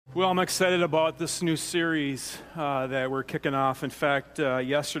Well, I'm excited about this new series that we're kicking off. In fact,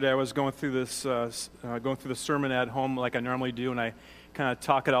 yesterday I was going through the sermon at home like I normally do, and I kind of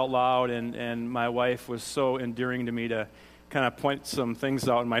talk it out loud, and my wife was so endearing to me to kind of point some things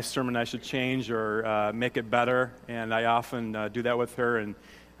out in my sermon I should change or make it better, and I often do that with her, and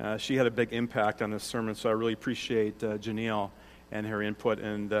she had a big impact on this sermon, so I really appreciate Janelle and her input.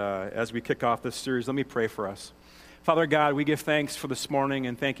 And as we kick off this series, let me pray for us. Father God, we give thanks for this morning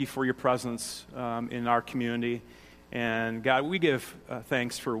and thank you for your presence in our community. And God, we give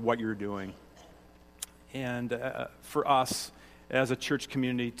thanks for what you're doing. And for us as a church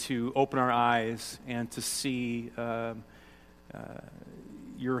community to open our eyes and to see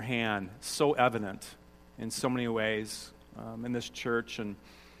your hand so evident in so many ways in this church. And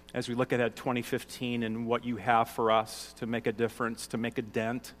as we look at 2015 and what you have for us to make a difference, to make a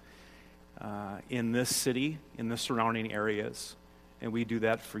dent in this city, in the surrounding areas. And we do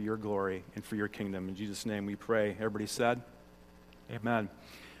that for your glory and for your kingdom. In Jesus' name we pray. Everybody said, amen.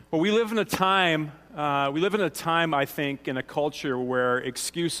 Well, we live in a time, I think, in a culture where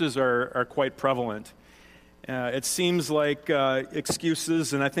excuses are quite prevalent. It seems like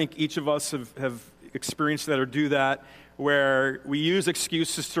excuses, and I think each of us have experienced that or do that, where we use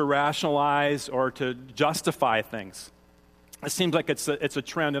excuses to rationalize or to justify things. It seems like it's a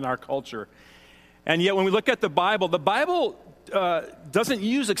trend in our culture. And yet when we look at the Bible doesn't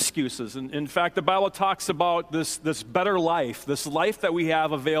use excuses. In fact, the Bible talks about this better life, this life that we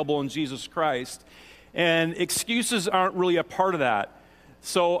have available in Jesus Christ. And excuses aren't really a part of that.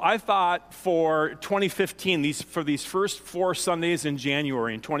 So I thought for 2015, for these first 4 Sundays in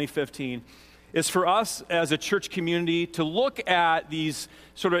January in 2015, is for us as a church community to look at these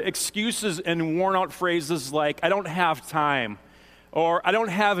sort of excuses and worn-out phrases like, I don't have time, or I don't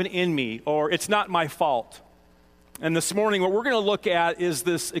have it in me, or it's not my fault. And this morning, what we're going to look at is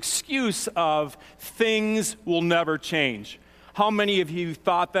this excuse of things will never change. How many of you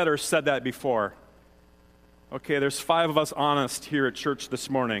thought that or said that before? Okay, there's 5 of us honest here at church this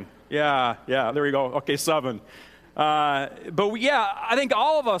morning. Yeah, there we go. Okay, 7. I think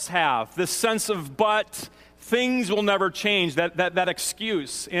all of us have this sense of, but things will never change, that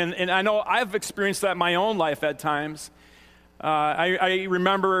excuse. And I know I've experienced that in my own life at times. I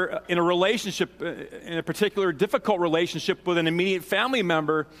remember in a relationship, in a particular difficult relationship with an immediate family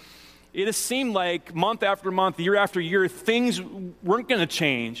member, it has seemed like month after month, year after year, things weren't going to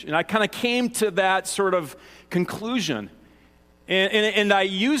change. And I kind of came to that sort of conclusion. And I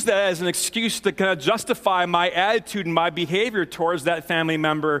used that as an excuse to kind of justify my attitude and my behavior towards that family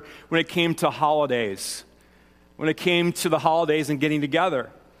member when it came to holidays, when it came to the holidays and getting together.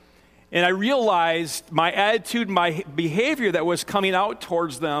 And I realized my attitude, my behavior that was coming out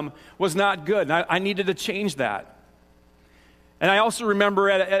towards them was not good. And I needed to change that. And I also remember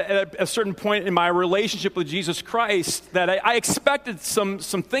at a certain point in my relationship with Jesus Christ that I expected some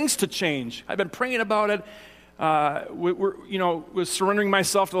things to change. I've been praying about it. Was surrendering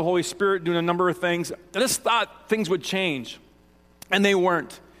myself to the Holy Spirit, doing a number of things. I just thought things would change, and they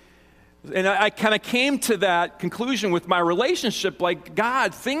weren't. And I kind of came to that conclusion with my relationship, like,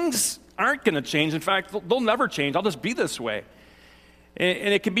 God, things aren't going to change. In fact, they'll never change. I'll just be this way.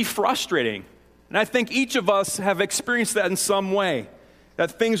 And it can be frustrating. And I think each of us have experienced that in some way,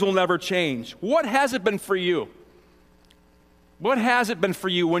 that things will never change. What has it been for you? What has it been for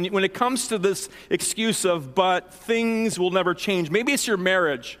you when it comes to this excuse of, but things will never change? Maybe it's your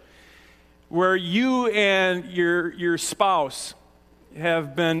marriage, where you and your spouse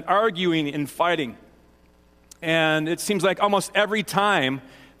have been arguing and fighting. And it seems like almost every time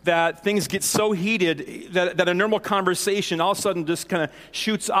that things get so heated that a normal conversation all of a sudden just kind of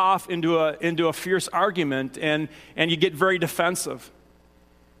shoots off into a fierce argument, and you get very defensive.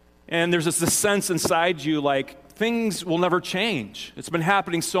 And there's this sense inside you like, things will never change. It's been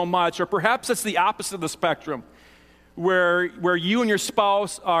happening so much. Or perhaps it's the opposite of the spectrum, where you and your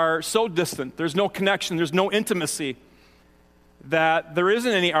spouse are so distant, there's no connection, there's no intimacy, that there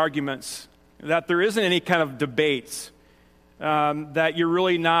isn't any arguments, that there isn't any kind of debates, that you're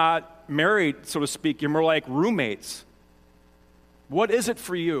really not married, so to speak. You're more like roommates. What is it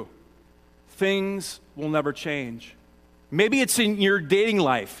for you? Things will never change. Maybe it's in your dating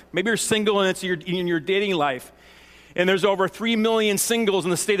life. Maybe you're single and it's in your dating life. And there's over 3 million singles in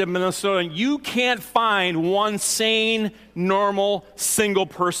the state of Minnesota, and you can't find one sane, normal, single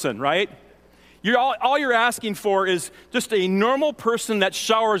person, right? All you're asking for is just a normal person that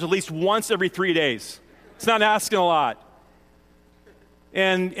showers at least once every 3 days. It's not asking a lot.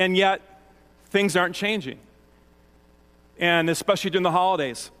 And yet, things aren't changing. And especially during the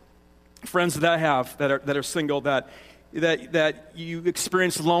holidays. Friends that I have that are single, that that you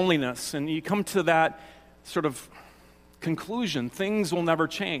experience loneliness, and you come to that sort of conclusion, things will never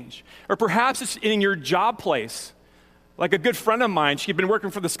change. Or perhaps it's in your job place. Like a good friend of mine, she'd been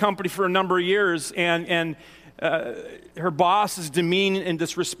working for this company for a number of years, and her boss is demeaning and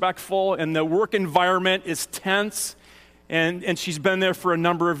disrespectful, and the work environment is tense, and she's been there for a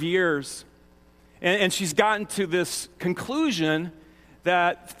number of years. And she's gotten to this conclusion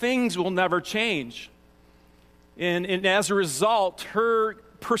that things will never change. And as a result, her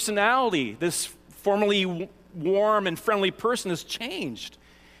personality, this formerly warm and friendly person, has changed.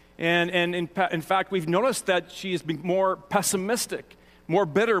 And in fact, we've noticed that she has been more pessimistic, more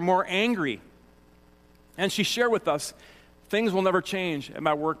bitter, more angry. And she shared with us, things will never change at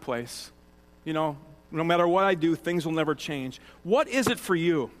my workplace. You know, no matter what I do, things will never change. What is it for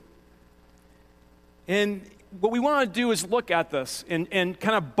you? And what we want to do is look at this and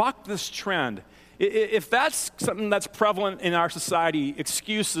kind of buck this trend. If that's something that's prevalent in our society,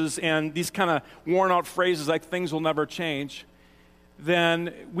 excuses and these kind of worn-out phrases like things will never change,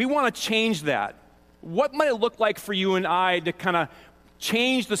 then we want to change that. What might it look like for you and I to kind of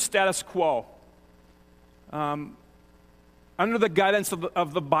change the status quo under the guidance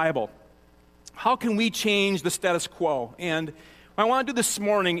of the Bible? How can we change the status quo? And what I want to do this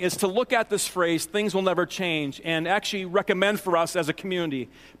morning is to look at this phrase, things will never change, and actually recommend for us as a community,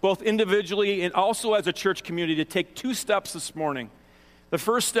 both individually and also as a church community, to take 2 steps this morning. The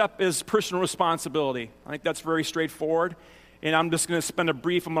first step is personal responsibility. I think that's very straightforward, and I'm just going to spend a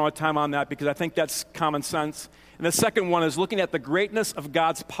brief amount of time on that because I think that's common sense. And the second one is looking at the greatness of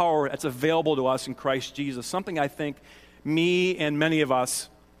God's power that's available to us in Christ Jesus, something I think me and many of us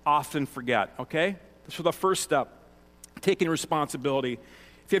often forget, okay? So the first step, taking responsibility.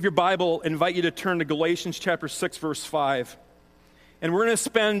 If you have your Bible, I invite you to turn to Galatians chapter 6, verse 5. And we're going to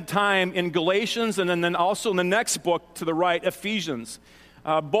spend time in Galatians and then also in the next book to the right, Ephesians.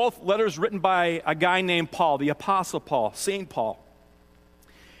 Both letters written by a guy named Paul, the Apostle Paul, St. Paul.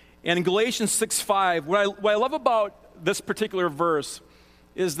 And in Galatians 6:5, what I love about this particular verse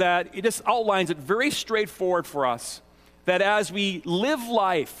is that it just outlines it very straightforward for us, that as we live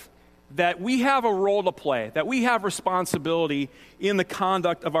life, that we have a role to play, that we have responsibility in the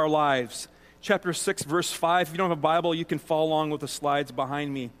conduct of our lives. Chapter 6, verse 5. If you don't have a Bible, you can follow along with the slides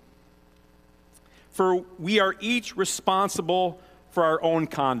behind me. For we are each responsible for our own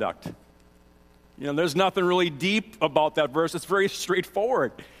conduct. You know, there's nothing really deep about that verse. It's very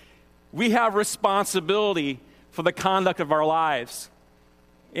straightforward. We have responsibility for the conduct of our lives.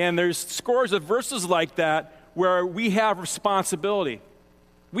 And there's scores of verses like that where we have responsibility.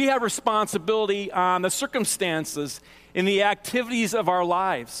 We have responsibility on the circumstances in the activities of our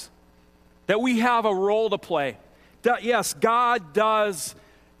lives, that we have a role to play. Yes, God does.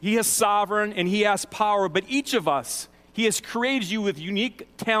 He is sovereign and He has power, but each of us, He has created you with unique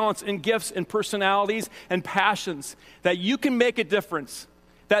talents and gifts and personalities and passions, that you can make a difference,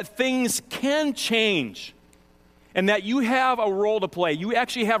 that things can change, and that you have a role to play. You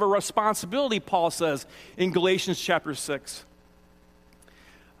actually have a responsibility, Paul says in Galatians chapter 6.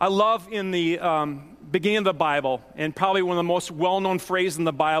 I love in the beginning of the Bible, and probably one of the most well-known phrases in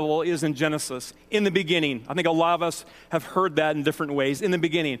the Bible is in Genesis, in the beginning. I think a lot of us have heard that in different ways, in the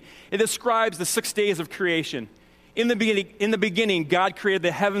beginning. It describes the 6 days of creation. In the beginning, God created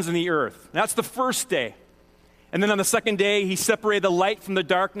the heavens and the earth. That's the first day. And then on the second day, He separated the light from the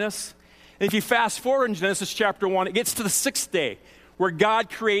darkness. And if you fast forward in Genesis chapter 1, it gets to the 6th day, where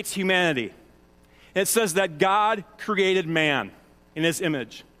God creates humanity. And it says that God created man in His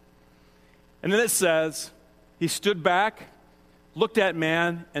image. And then it says, He stood back, looked at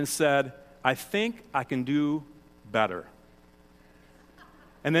man, and said, I think I can do better.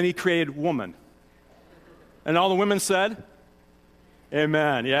 And then He created woman. And all the women said,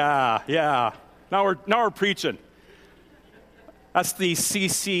 amen, yeah. Now we're preaching. That's the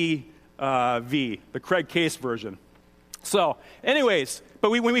CCV, the Craig Case version. So, anyways, but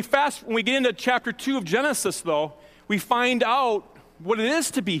when we get into chapter 2 of Genesis, though, we find out what it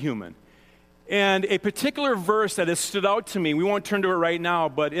is to be human. And a particular verse that has stood out to me, we won't turn to it right now,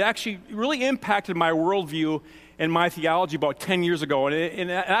 but it actually really impacted my worldview and my theology about 10 years ago. And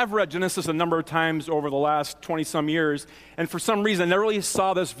I've read Genesis a number of times over the last 20-some years, and for some reason I never really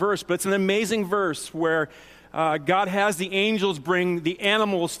saw this verse, but it's an amazing verse where God has the angels bring the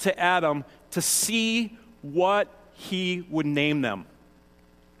animals to Adam to see what he would name them.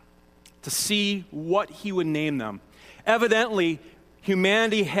 To see what he would name them. Evidently,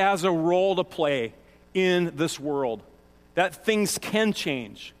 humanity has a role to play in this world, that things can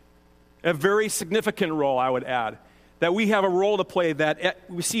change. A very significant role, I would add. that we have a role to play, that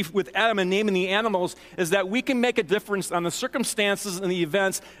we see with Adam and naming the animals, is that we can make a difference on the circumstances and the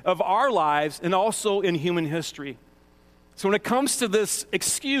events of our lives and also in human history. So when it comes to this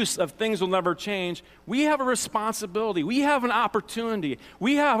excuse of things will never change, we have a responsibility. We have an opportunity.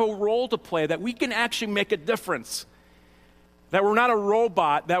 We have a role to play that we can actually make a difference. That we're not a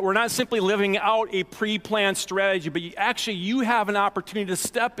robot, that we're not simply living out a pre-planned strategy, but you have an opportunity to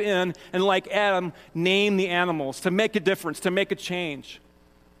step in and, like Adam, name the animals, to make a difference, to make a change.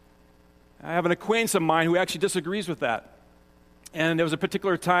 I have an acquaintance of mine who actually disagrees with that. And there was a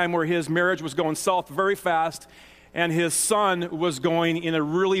particular time where his marriage was going south very fast, and his son was going in a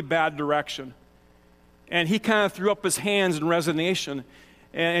really bad direction. And he kind of threw up his hands in resignation,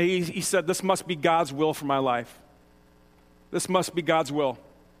 and he said, "This must be God's will for my life. This must be God's will."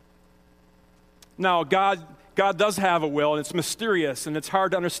 Now, God does have a will, and it's mysterious, and it's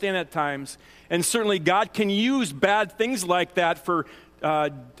hard to understand at times. And certainly God can use bad things like that for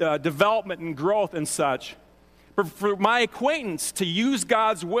development and growth and such. But for my acquaintance to use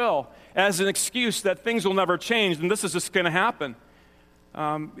God's will as an excuse that things will never change, and this is just going to happen,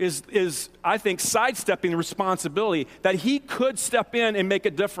 is, I think, sidestepping the responsibility that he could step in and make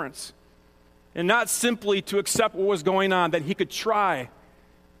a difference. And not simply to accept what was going on, that he could try.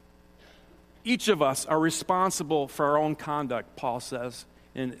 Each of us are responsible for our own conduct, Paul says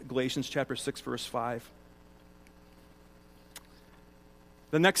in Galatians chapter 6, verse 5.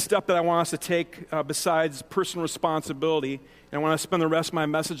 The next step that I want us to take, besides personal responsibility, and I want to spend the rest of my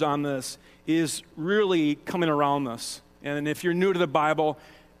message on this, is really coming around this. And if you're new to the Bible,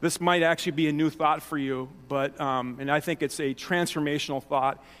 this might actually be a new thought for you, but and I think it's a transformational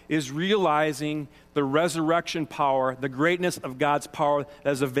thought, is realizing the resurrection power, the greatness of God's power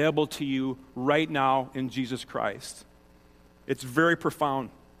that is available to you right now in Jesus Christ. It's very profound.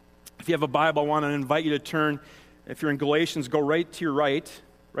 If you have a Bible, I want to invite you to turn, if you're in Galatians, go right to your right.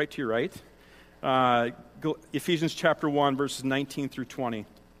 Ephesians chapter 1, verses 19 through 20.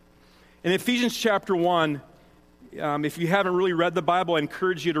 In Ephesians chapter 1, if you haven't really read the Bible, I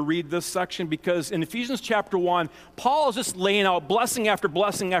encourage you to read this section, because in Ephesians chapter 1, Paul is just laying out blessing after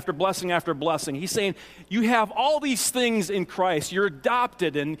blessing after blessing after blessing. He's saying, you have all these things in Christ. You're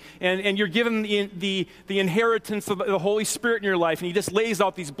adopted, and you're given the inheritance of the Holy Spirit in your life. And he just lays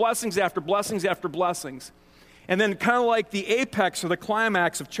out these blessings after blessings after blessings. And then kind of like the apex or the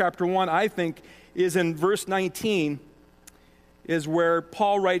climax of chapter 1, I think, is in verse 19, is where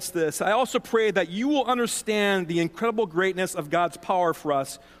Paul writes this: "I also pray that you will understand the incredible greatness of God's power for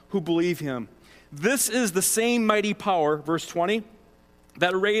us who believe him. This is the same mighty power," verse 20,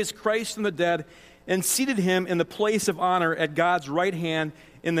 "that raised Christ from the dead and seated him in the place of honor at God's right hand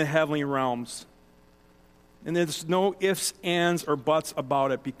in the heavenly realms." And there's no ifs, ands, or buts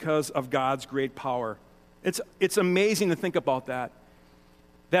about it because of God's great power. It's amazing to think about that.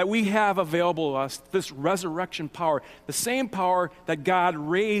 That we have available to us this resurrection power, the same power that God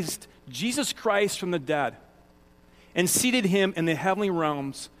raised Jesus Christ from the dead and seated him in the heavenly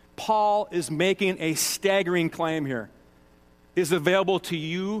realms. Paul is making a staggering claim here. Is available to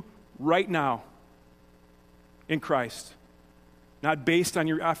you right now in Christ. Not based on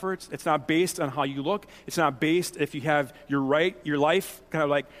your efforts. It's not based on how you look. It's not based if you have your life kind of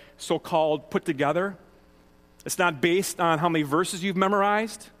like so-called put together. It's not based on how many verses you've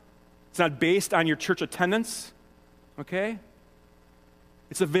memorized. It's not based on your church attendance, okay?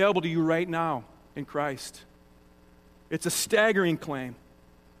 It's available to you right now in Christ. It's a staggering claim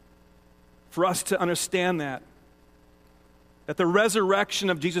for us to understand that the resurrection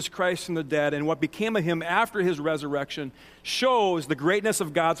of Jesus Christ from the dead and what became of him after his resurrection shows the greatness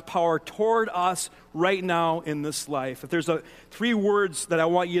of God's power toward us right now in this life. If there's three words that I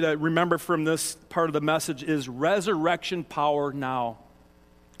want you to remember from this part of the message is resurrection power now.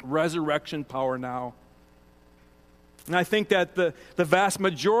 Resurrection power now. And I think that the vast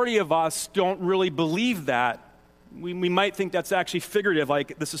majority of us don't really believe that. We might think that's actually figurative,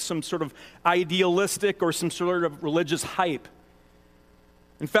 like this is some sort of idealistic or some sort of religious hype.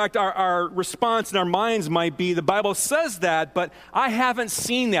 In fact, our response in our minds might be, the Bible says that, but I haven't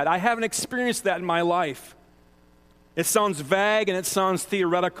seen that. I haven't experienced that in my life. It sounds vague and it sounds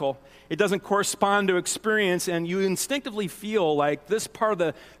theoretical. It doesn't correspond to experience, and you instinctively feel like this part of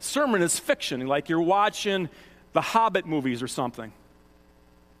the sermon is fiction, like you're watching the Hobbit movies or something.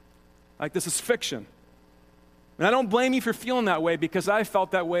 Like this is fiction. And I don't blame you for feeling that way, because I felt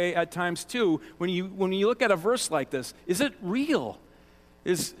that way at times too. When you look at a verse like this, is it real?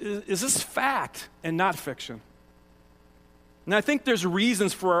 Is this fact and not fiction? And I think there's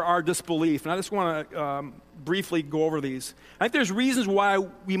reasons for our disbelief, and I just want to briefly go over these. I think there's reasons why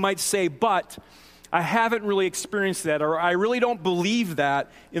we might say, but I haven't really experienced that, or I really don't believe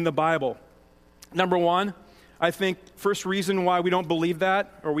that in the Bible. Number one, I think first reason why we don't believe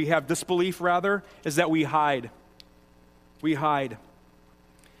that, or we have disbelief rather, is that we hide. We hide.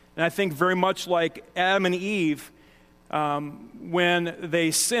 And I think very much like Adam and Eve, when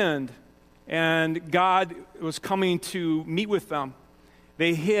they sinned and God was coming to meet with them,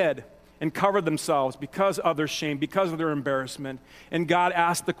 they hid and covered themselves because of their shame, because of their embarrassment. And God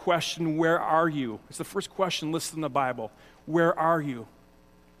asked the question, where are you? It's the first question listed in the Bible. Where are you?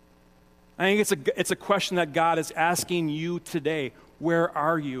 I think it's a question that God is asking you today. Where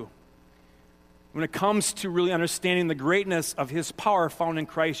are you? When it comes to really understanding the greatness of his power found in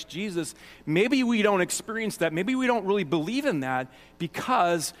Christ Jesus, maybe we don't experience that. Maybe we don't really believe in that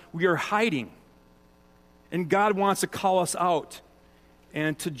because we are hiding. And God wants to call us out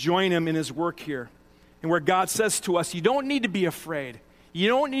and to join him in his work here. And where God says to us, you don't need to be afraid. You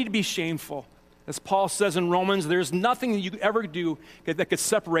don't need to be shameful. As Paul says in Romans, there's nothing that you could ever do that could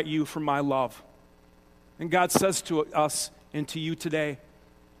separate you from my love. And God says to us and to you today,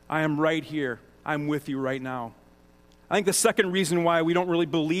 I am right here. I'm with you right now. I think the second reason why we don't really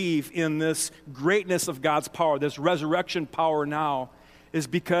believe in this greatness of God's power, this resurrection power now, is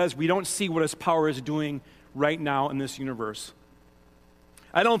because we don't see what his power is doing right now in this universe.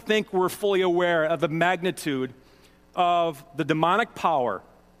 I don't think we're fully aware of the magnitude of the demonic power,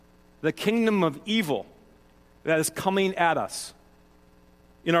 the kingdom of evil that is coming at us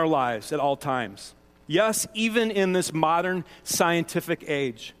in our lives at all times. Yes, even in this modern scientific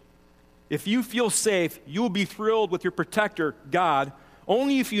age. If you feel safe, you will be thrilled with your protector, God,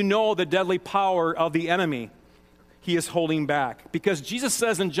 only if you know the deadly power of the enemy he is holding back. Because Jesus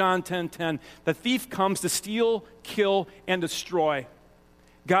says in John 10:10, the thief comes to steal, kill, and destroy.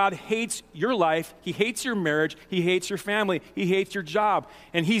 God hates your life, he hates your marriage, he hates your family, he hates your job,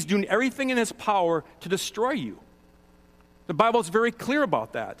 and he's doing everything in his power to destroy you. The Bible is very clear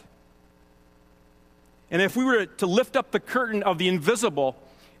about that. And if we were to lift up the curtain of the invisible,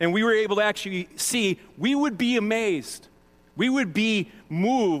 and we were able to actually see, we would be amazed. We would be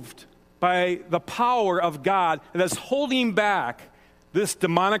moved by the power of God that's holding back this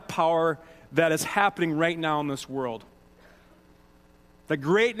demonic power that is happening right now in this world. The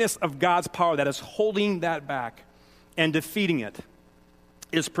greatness of God's power that is holding that back and defeating it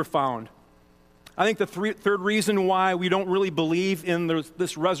is profound. I think the third reason why we don't really believe in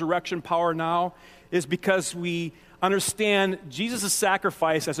this resurrection power now is because we understand Jesus'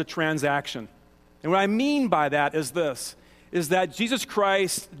 sacrifice as a transaction. And what I mean by that is this, is that Jesus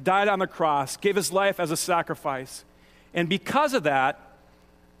Christ died on the cross, gave his life as a sacrifice, and because of that,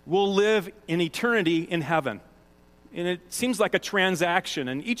 we'll live in eternity in heaven. And it seems like a transaction,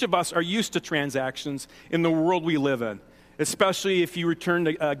 and each of us are used to transactions in the world we live in, especially if you return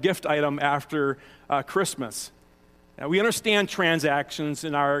a gift item after Christmas. Now, we understand transactions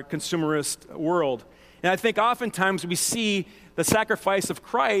in our consumerist world. And I think oftentimes we see the sacrifice of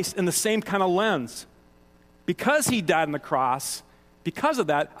Christ in the same kind of lens. Because he died on the cross, because of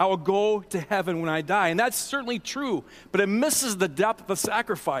that, I will go to heaven when I die. And that's certainly true, but it misses the depth of the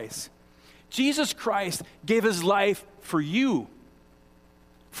sacrifice. Jesus Christ gave his life for you,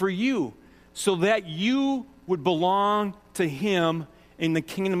 so that you would belong to him in the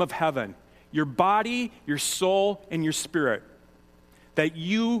kingdom of heaven. Your body, your soul, and your spirit. That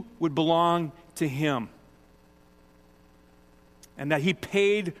you would belong to him. And that he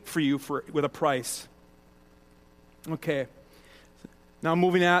paid for you with a price. Okay. Now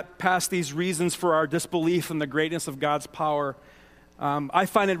moving past these reasons for our disbelief in the greatness of God's power, I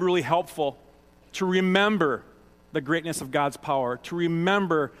find it really helpful to remember the greatness of God's power, to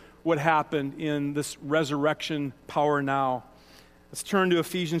remember what happened in this resurrection power now. Let's turn to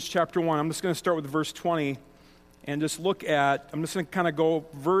Ephesians chapter 1. I'm just going to start with verse 20 and just I'm just going to kind of go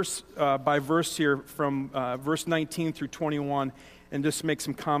verse by verse here from verse 19 through 21 and just make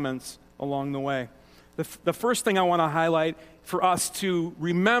some comments along the way. The first thing I want to highlight for us to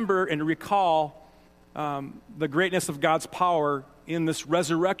remember and recall the greatness of God's power in this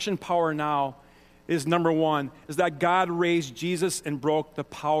resurrection power now is number one, is that God raised Jesus and broke the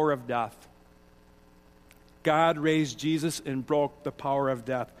power of death. God raised Jesus and broke the power of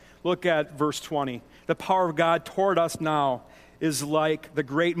death. Look at verse 20. The power of God toward us now is like the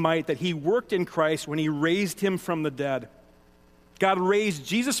great might that he worked in Christ when he raised him from the dead. God raised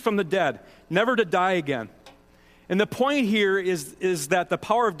Jesus from the dead, never to die again. And the point here is that the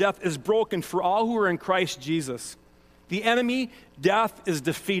power of death is broken for all who are in Christ Jesus. The enemy, death, is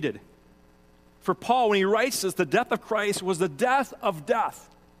defeated. For Paul, when he writes this, the death of Christ was the death of death.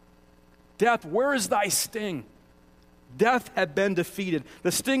 Death, where is thy sting? Death had been defeated.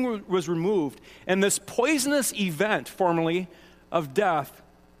 The sting was removed. And this poisonous event, formerly, of death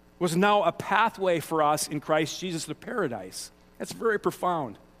was now a pathway for us in Christ Jesus to paradise. That's very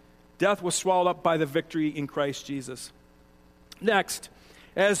profound. Death was swallowed up by the victory in Christ Jesus. Next,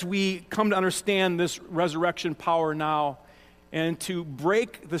 as we come to understand this resurrection power now, and to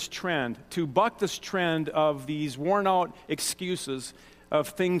break this trend, to buck this trend of these worn-out excuses of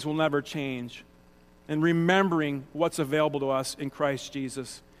things will never change, and remembering what's available to us in Christ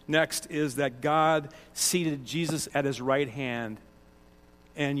Jesus. Next is that God seated Jesus at his right hand,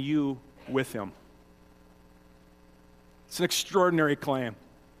 and you with him. It's an extraordinary claim.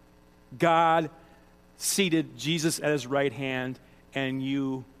 God seated Jesus at his right hand, and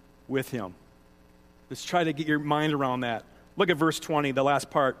you with him. Let's try to get your mind around that. Look at verse 20, the last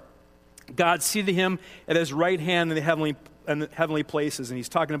part. God seated him at his right hand in the heavenly places, and he's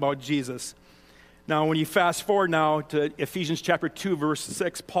talking about Jesus. Now, when you fast forward now to Ephesians chapter 2, verse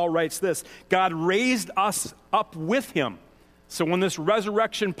 6, Paul writes this: God raised us up with him. So when this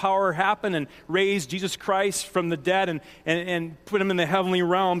resurrection power happened and raised Jesus Christ from the dead and put him in the heavenly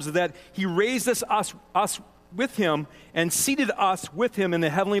realms, that he raised us with him and seated us with him in the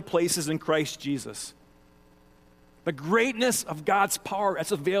heavenly places in Christ Jesus. The greatness of God's power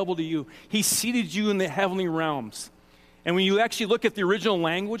that's available to you. He seated you in the heavenly realms. And when you actually look at the original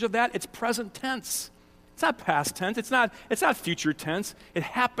language of that, it's present tense. It's not past tense. It's not future tense. It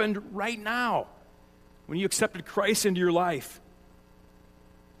happened right now when you accepted Christ into your life.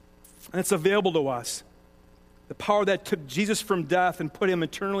 And it's available to us. The power that took Jesus from death and put him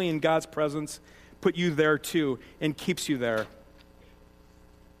eternally in God's presence, put you there too, and keeps you there.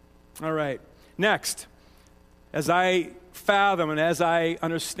 All right. Next, as I fathom and as I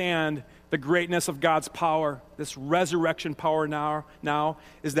understand the greatness of God's power, this resurrection power now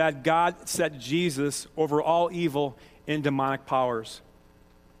is that God set Jesus over all evil and demonic powers.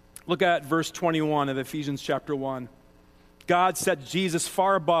 Look at verse 21 of Ephesians chapter 1. God set Jesus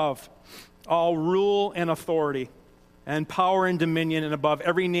far above all rule and authority and power and dominion and above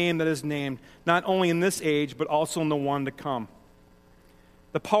every name that is named, not only in this age, but also in the one to come.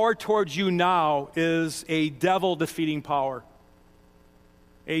 The power towards you now is a devil-defeating power.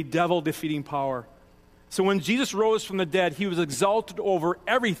 A devil-defeating power. So when Jesus rose from the dead, he was exalted over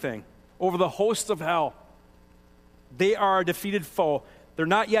everything, over the hosts of hell. They are a defeated foe. They're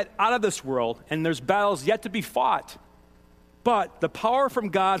not yet out of this world, and there's battles yet to be fought. But the power from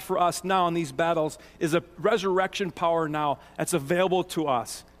God for us now in these battles is a resurrection power now that's available to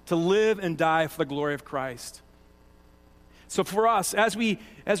us to live and die for the glory of Christ. So for us, as we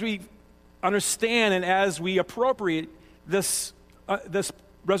understand and as we appropriate this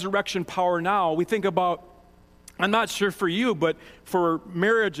resurrection power now, we think about, I'm not sure for you, but for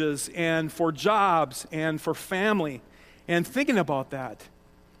marriages and for jobs and for family, and thinking about that.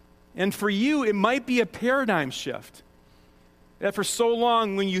 And for you, it might be a paradigm shift. That for so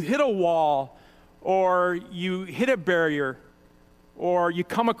long, when you hit a wall or you hit a barrier or you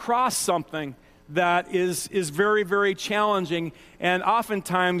come across something that is very, very challenging, and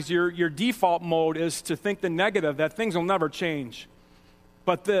oftentimes your default mode is to think the negative, that things will never change.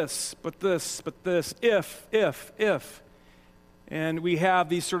 But this, if. And we have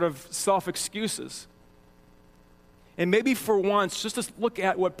these sort of self-excuses. And maybe for once, just to look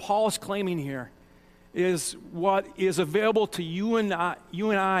at what Paul is claiming here, is what is available to you and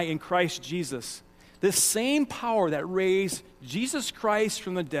I in Christ Jesus. This same power that raised Jesus Christ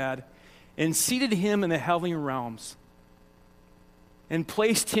from the dead and seated him in the heavenly realms and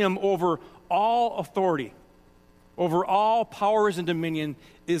placed him over all authority, over all powers and dominion,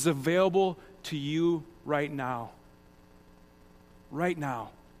 is available to you right now. Right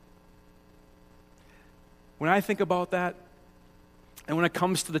now. When I think about that, and when it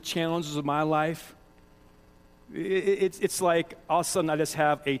comes to the challenges of my life, it's like all of a sudden I just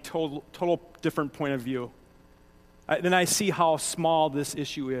have a total different point of view. Then I see how small this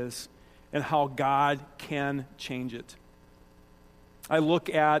issue is and how God can change it. I look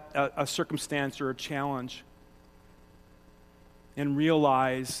at a circumstance or a challenge and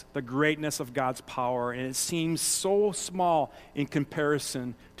realize the greatness of God's power, and it seems so small in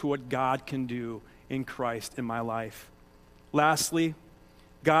comparison to what God can do in Christ in my life. Lastly,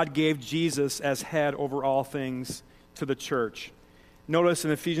 God gave Jesus as head over all things to the church. Notice in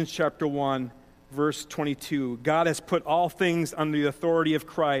Ephesians chapter 1, verse 22, God has put all things under the authority of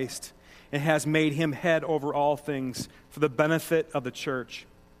Christ and has made him head over all things for the benefit of the church.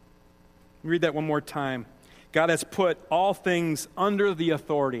 Read that one more time. God has put all things under the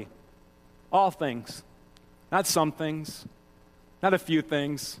authority. All things. Not some things. Not a few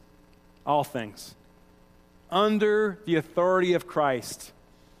things. All things. under the authority of Christ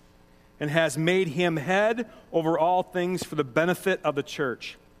and has made him head over all things for the benefit of the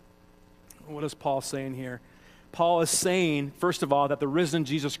church. What is Paul saying here? Paul is saying, first of all, that the risen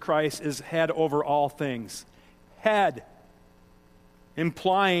Jesus Christ is head over all things. Head,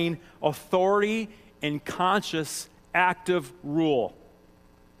 implying authority and conscious, active rule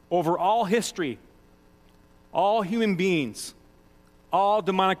over all history, all human beings, all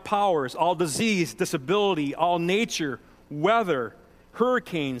demonic powers, all disease, disability, all nature, weather,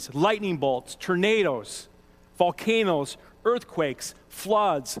 hurricanes, lightning bolts, tornadoes, volcanoes, earthquakes,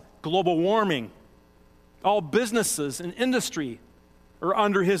 floods, global warming. All businesses and industry are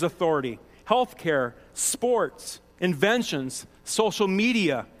under his authority. Healthcare, sports, inventions, social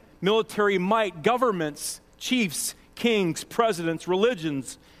media, military might, governments, chiefs, kings, presidents,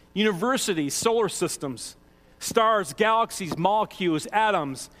 religions, universities, solar systems, stars, galaxies, molecules,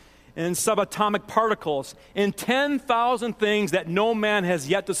 atoms, and subatomic particles, and 10,000 things that no man has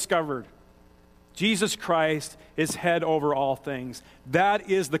yet discovered. Jesus Christ is head over all things. That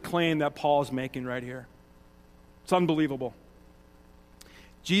is the claim that Paul is making right here. It's unbelievable.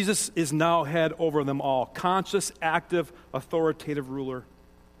 Jesus is now head over them all, conscious, active, authoritative ruler.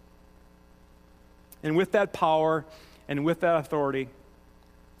 And with that power and with that authority,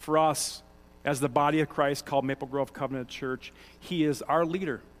 for us, as the body of Christ called Maple Grove Covenant Church, he is our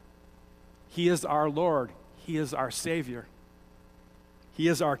leader. He is our Lord. He is our Savior. He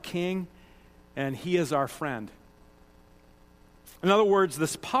is our King, and he is our friend. In other words,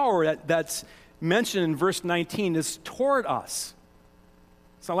 this power that's mentioned in verse 19 is toward us.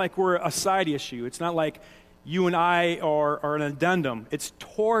 It's not like we're a side issue. It's not like you and I are an addendum. It's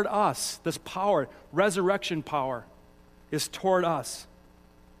toward us. This power, resurrection power, is toward us.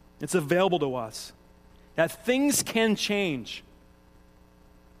 It's available to us. That things can change.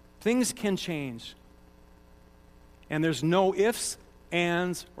 Things can change. And there's no ifs,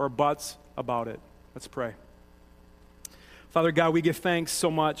 ands, or buts about it. Let's pray. Father God, we give thanks so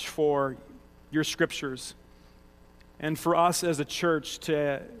much for your scriptures and for us as a church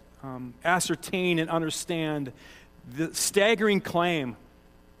to ascertain and understand the staggering claim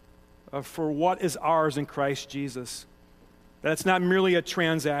for what is ours in Christ Jesus. That it's not merely a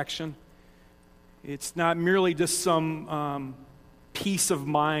transaction. It's not merely just some peace of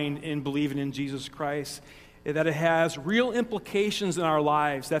mind in believing in Jesus Christ. That it has real implications in our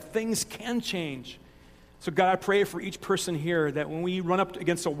lives, that things can change. So God, I pray for each person here that when we run up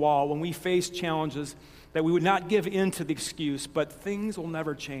against a wall, when we face challenges, that we would not give in to the excuse, but things will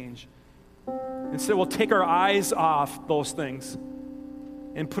never change. Instead, we'll take our eyes off those things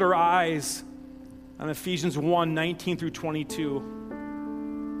and put our eyes on Ephesians 1, 19 through 22,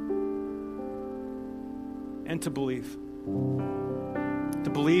 and to believe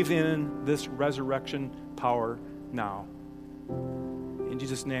in this resurrection power now. In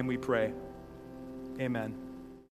Jesus' name we pray. Amen.